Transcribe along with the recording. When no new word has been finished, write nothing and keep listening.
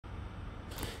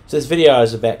So this video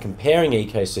is about comparing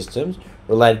ecosystems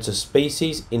related to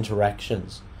species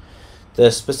interactions.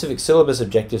 The specific syllabus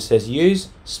objective says use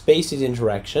species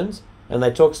interactions, and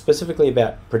they talk specifically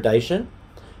about predation,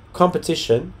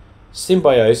 competition,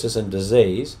 symbiosis and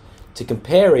disease to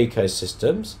compare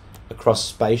ecosystems across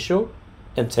spatial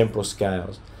and temporal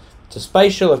scales. So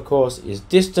spatial, of course, is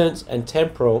distance, and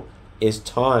temporal is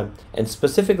time. And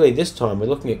specifically this time we're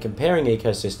looking at comparing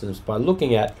ecosystems by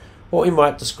looking at what we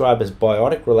might describe as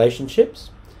biotic relationships.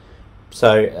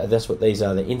 So that's what these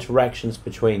are, the interactions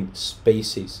between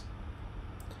species.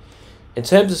 In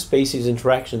terms of species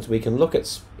interactions, we can look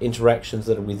at interactions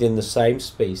that are within the same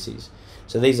species.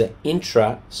 So these are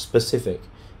intra-specific.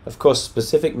 Of course,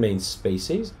 specific means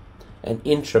species, and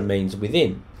intra means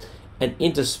within. And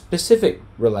interspecific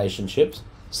relationships,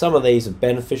 some of these are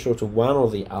beneficial to one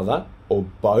or the other, or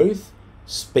both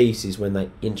species when they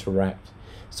interact.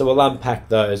 So we'll unpack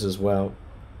those as well.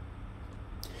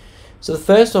 So the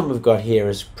first one we've got here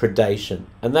is predation,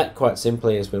 and that quite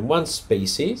simply is when one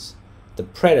species, the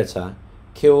predator,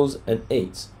 kills and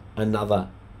eats another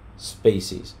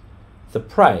species, the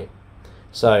prey.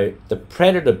 So the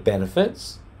predator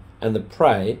benefits and the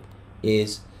prey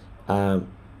is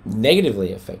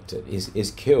negatively affected,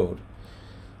 is killed.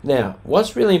 Now,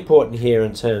 what's really important here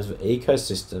in terms of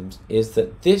ecosystems is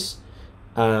that this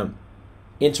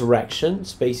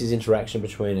species interaction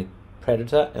between a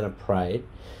predator and a prey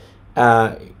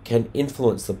can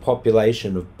influence the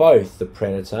population of both the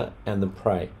predator and the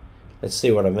prey. Let's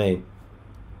see what I mean.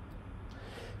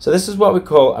 So this is what we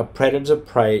call a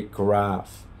predator-prey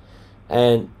graph.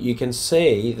 And you can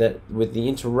see that with the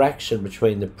interaction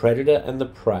between the predator and the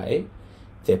prey,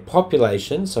 their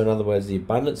population, so in other words the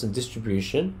abundance and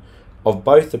distribution of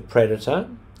both the predator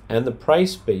and the prey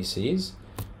species,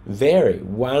 vary.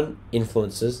 One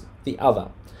influences the other.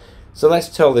 So let's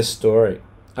tell this story.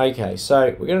 Okay,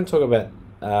 so we're going to talk about,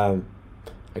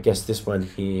 I guess this one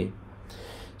here.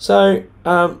 So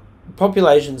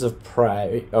populations of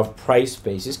prey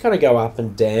species kind of go up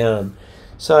and down.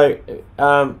 So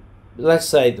let's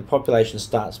say the population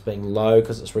starts being low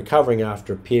because it's recovering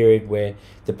after a period where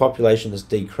the population is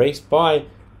decreased by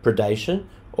predation,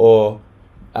 or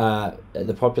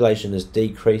the population is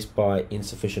decreased by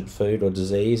insufficient food or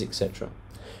disease, etc.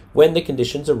 When the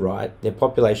conditions are right, their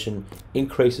population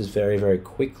increases very, very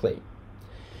quickly.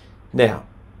 Now,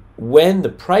 when the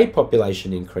prey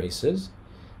population increases,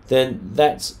 then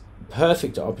that's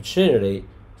perfect opportunity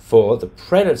for the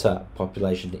predator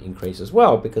population to increase as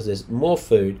well, because there's more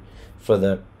food for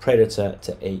the predator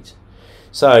to eat.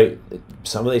 So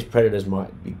some of these predators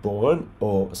might be born,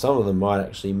 or some of them might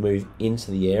actually move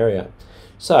into the area.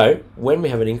 So when we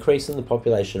have an increase in the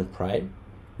population of prey,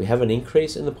 we have an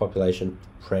increase in the population of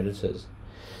predators.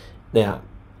 Now,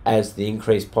 as the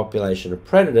increased population of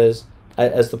predators,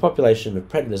 as the population of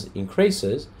predators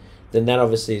increases, then that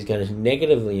obviously is going to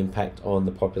negatively impact on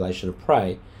the population of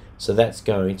prey. So that's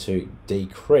going to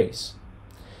decrease.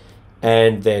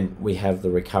 And then we have the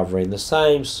recovery in the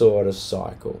same sort of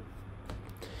cycle.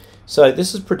 So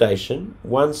this is predation.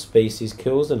 One species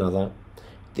kills another.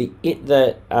 The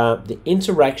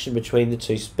interaction between the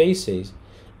two species,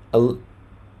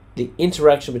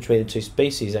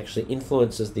 actually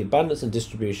influences the abundance and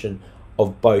distribution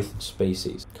of both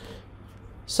species.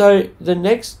 So the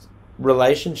next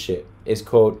relationship is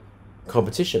called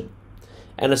competition.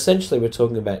 And essentially we're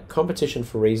talking about competition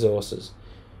for resources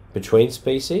between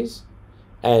species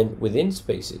and within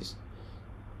species.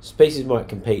 Species might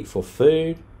compete for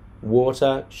food,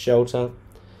 water, shelter,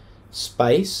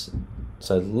 space,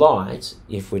 so light,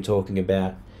 if we're talking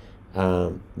about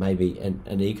maybe an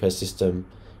ecosystem,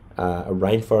 a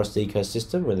rainforest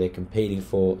ecosystem where they're competing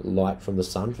for light from the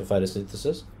sun for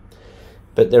photosynthesis.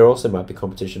 But there also might be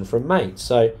competition for a mate.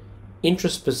 So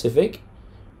intraspecific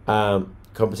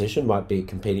competition might be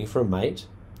competing for a mate.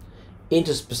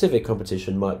 Interspecific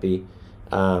competition might be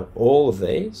all of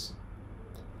these,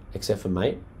 except for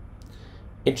mate.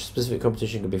 Interspecific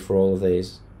competition could be for all of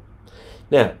these.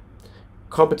 Now,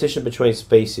 competition between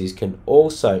species can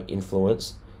also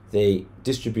influence the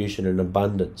distribution and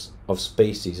abundance of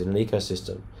species in an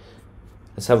ecosystem.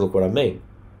 Let's have a look what I mean.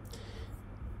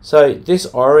 So this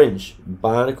orange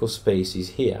barnacle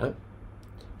species here,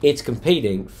 it's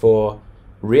competing for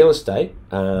real estate,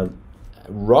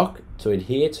 rock to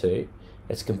adhere to.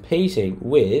 It's competing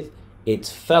with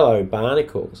its fellow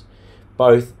barnacles,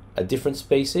 both a different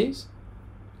species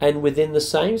and within the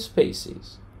same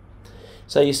species.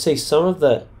 So you see some of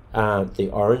the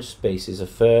orange species are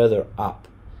further up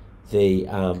the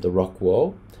rock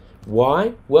wall.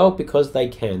 Why? Well, because they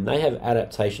have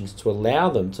adaptations to allow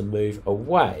them to move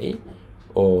away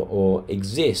or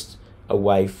exist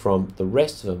away from the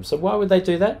rest of them. So why would they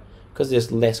do that? Because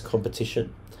there's less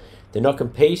competition. They're not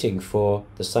competing for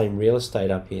the same real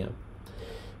estate up here.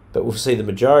 But we'll see the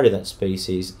majority of that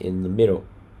species in the middle.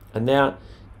 And now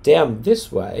down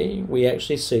this way, we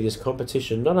actually see this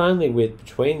competition not only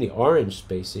between the orange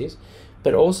species,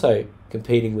 but also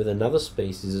competing with another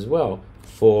species as well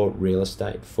for real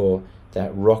estate, for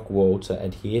that rock wall to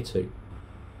adhere to.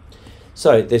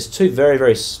 So there's two very,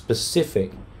 very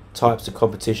specific types of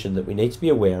competition that we need to be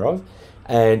aware of,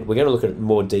 and we're going to look at it in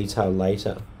more detail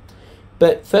later.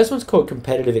 But first one's called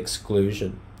competitive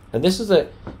exclusion, and this is a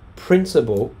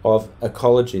principle of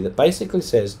ecology that basically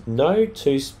says no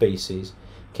two species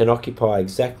can occupy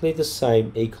exactly the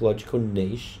same ecological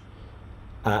niche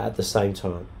at the same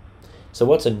time. So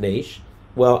what's a niche?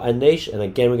 Well, a niche, and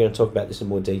again we're going to talk about this in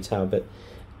more detail, but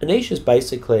a niche is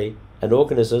basically an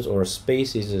organism's or a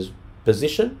species'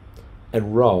 position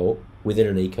and role within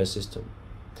an ecosystem.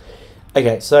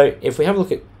 Okay, so if we have a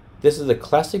look at, this is the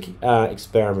classic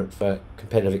experiment for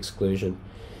competitive exclusion.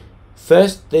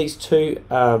 First, these two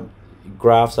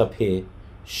graphs up here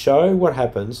show what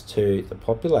happens to the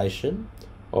population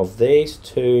of these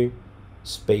two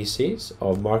species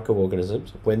of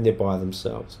microorganisms when they're by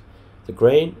themselves, the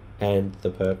green and the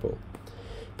purple.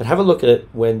 But have a look at it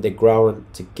when they're growing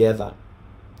together.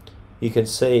 You can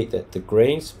see that the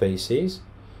green species,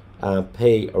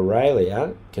 P.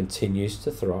 aurelia, continues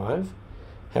to thrive.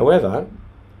 However,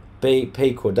 P.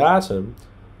 caudatum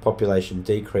population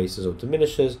decreases or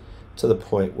diminishes to the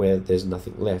point where there's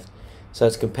nothing left. So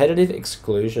it's competitive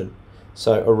exclusion.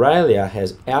 So aurelia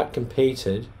has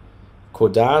outcompeted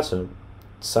caudatum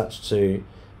such to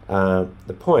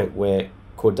the point where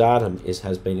caudatum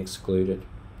has been excluded.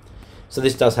 So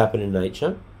this does happen in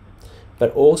nature,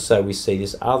 but also we see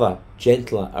this other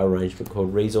gentler arrangement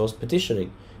called resource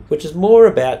partitioning, which is more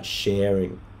about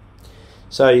sharing.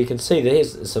 So you can see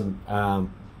there's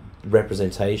some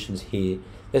representations here.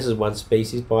 This is one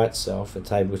species by itself.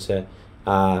 It's able to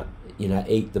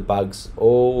eat the bugs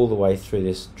all the way through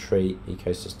this tree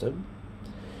ecosystem.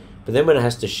 But then when it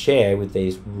has to share with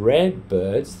these red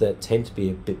birds that tend to be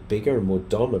a bit bigger and more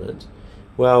dominant,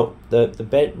 well, the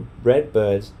red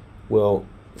birds will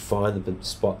find the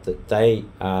spot that they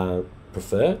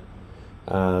prefer,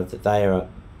 that they are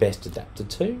best adapted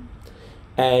to,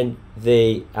 and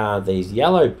these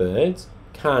yellow birds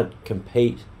can't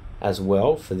compete as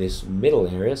well for this middle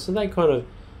area, so they kind of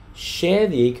share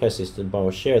the ecosystem by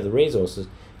share the resources,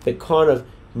 but kind of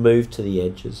move to the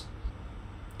edges.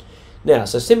 Now,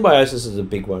 so symbiosis is a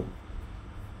big one.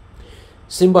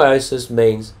 Symbiosis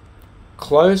means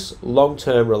close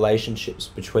long-term relationships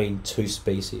between two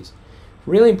species.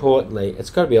 Really importantly,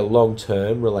 it's got to be a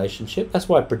long-term relationship. That's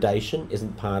why predation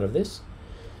isn't part of this.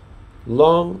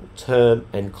 Long-term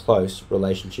and close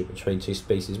relationship between two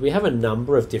species. We have a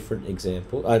number of different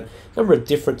examples, a number of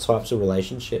different types of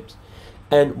relationships,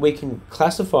 and we can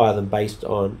classify them based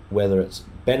on whether it's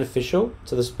beneficial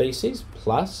to the species,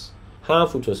 plus,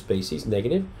 harmful to a species,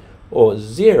 negative, or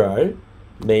zero,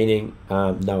 meaning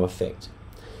no effect.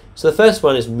 So the first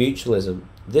one is mutualism.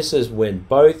 This is when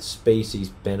both species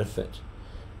benefit.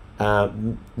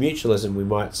 Mutualism we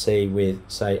might see with,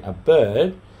 say, a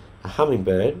bird, a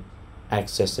hummingbird,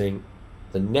 accessing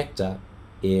the nectar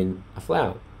in a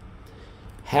flower.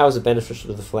 How is it beneficial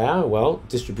to the flower? Well,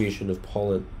 distribution of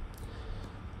pollen.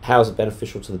 How is it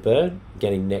beneficial to the bird?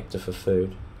 Getting nectar for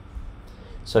food.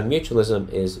 So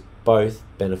mutualism is both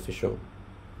beneficial.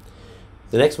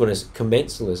 The next one is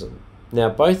commensalism. Now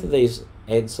both of these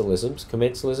ensalisms,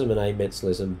 commensalism and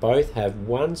amensalism, both have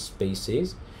one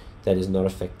species that is not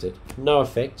affected. No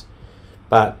effect,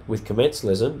 but with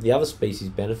commensalism, the other species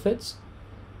benefits,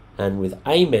 and with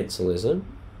amensalism,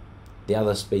 the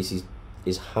other species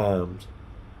is harmed.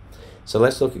 So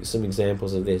let's look at some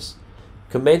examples of this.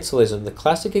 Commensalism, the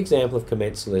classic example of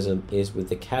commensalism is with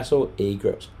the cattle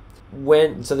egret.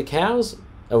 So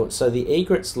the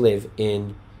egrets live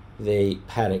in the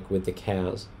paddock with the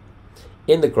cows.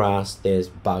 In the grass, there's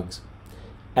bugs.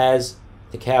 As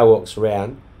the cow walks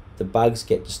around, the bugs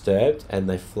get disturbed and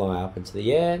they fly up into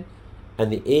the air,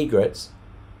 and the egrets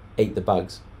eat the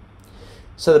bugs.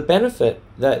 So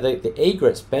the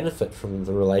egrets benefit from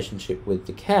the relationship with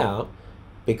the cow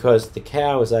because the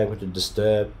cow is able to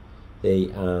disturb the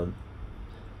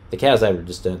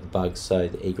bugs, so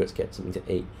the egrets get something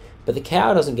to eat. But the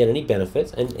cow doesn't get any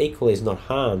benefits and equally is not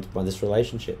harmed by this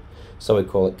relationship. So we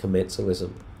call it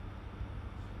commensalism.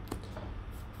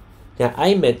 Now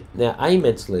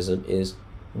amensalism is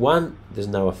one, there's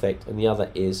no effect, and the other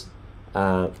is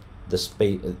the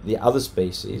other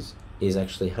species is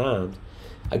actually harmed.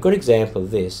 A good example of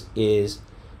this is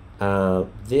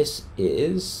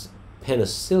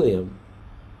penicillium,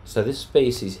 so this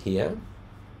species here,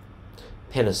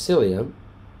 penicillium,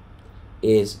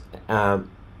 is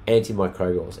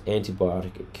antimicrobial, it's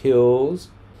antibiotic, it kills.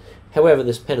 However,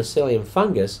 this penicillium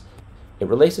fungus, it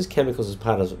releases chemicals as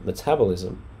part of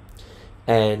metabolism,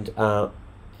 and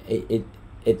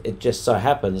it just so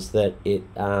happens that it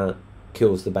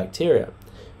kills the bacteria.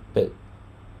 But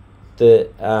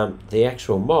the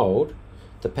actual mold,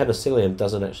 the penicillium,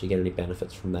 doesn't actually get any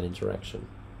benefits from that interaction.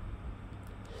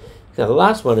 Now the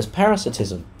last one is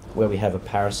parasitism, where we have a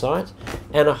parasite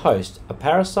and a host. A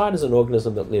parasite is an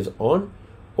organism that lives on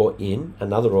or in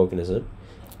another organism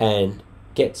and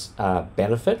gets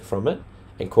benefit from it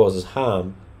and causes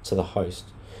harm to the host.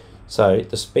 So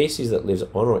the species that lives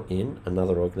on or in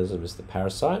another organism is the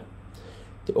parasite.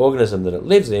 The organism that it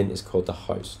lives in is called the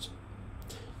host.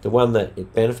 The one that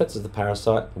it benefits is the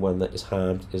parasite, the one that is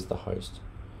harmed is the host.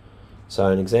 So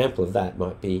an example of that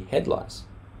might be head lice.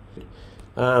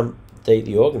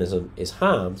 The organism is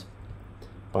harmed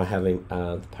by having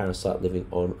the parasite living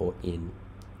on or in.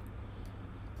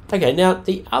 Okay, now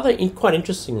quite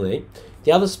interestingly,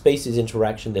 the other species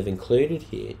interaction they've included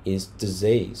here is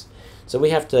disease. So we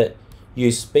have to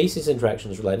use species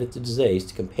interactions related to disease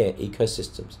to compare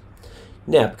ecosystems.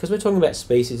 Now, because we're talking about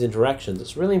species interactions,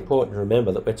 it's really important to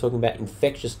remember that we're talking about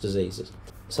infectious diseases.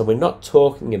 So we're not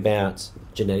talking about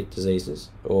genetic diseases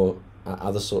or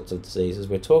other sorts of diseases.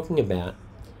 We're talking about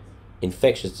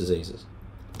infectious diseases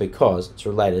because it's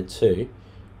related to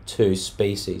two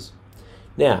species.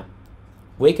 Now,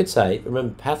 we could say,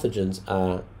 remember, pathogens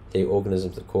are the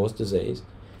organisms that cause disease.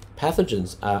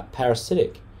 Pathogens are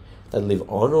parasitic. They live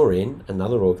on or in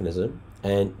another organism,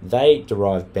 and they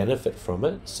derive benefit from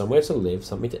it, somewhere to live,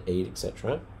 something to eat,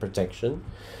 etc., protection,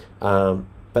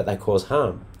 but they cause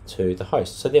harm to the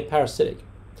host. So they're parasitic.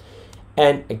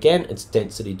 And again, it's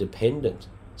density dependent.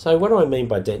 So what do I mean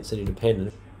by density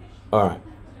dependent? All right.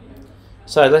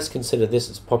 So let's consider this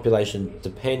as population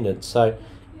dependent. So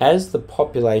as the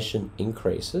population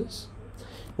increases,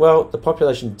 well, the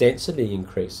population density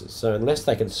increases. So unless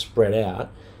they can spread out,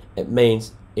 it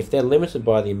means if they're limited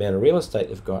by the amount of real estate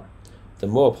they've got, the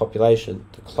more population,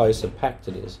 the closer packed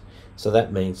it is. So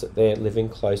that means that they're living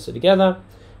closer together,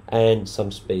 and some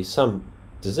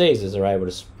diseases are able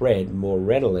to spread more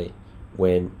readily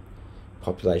when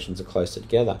populations are closer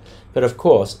together. But of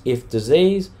course, if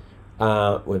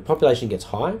when population gets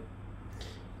high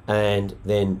and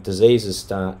then diseases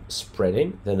start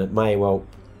spreading, then it may well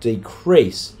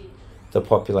decrease the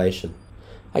population.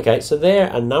 Okay, so there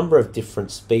are a number of different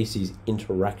species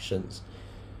interactions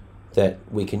that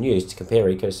we can use to compare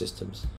ecosystems.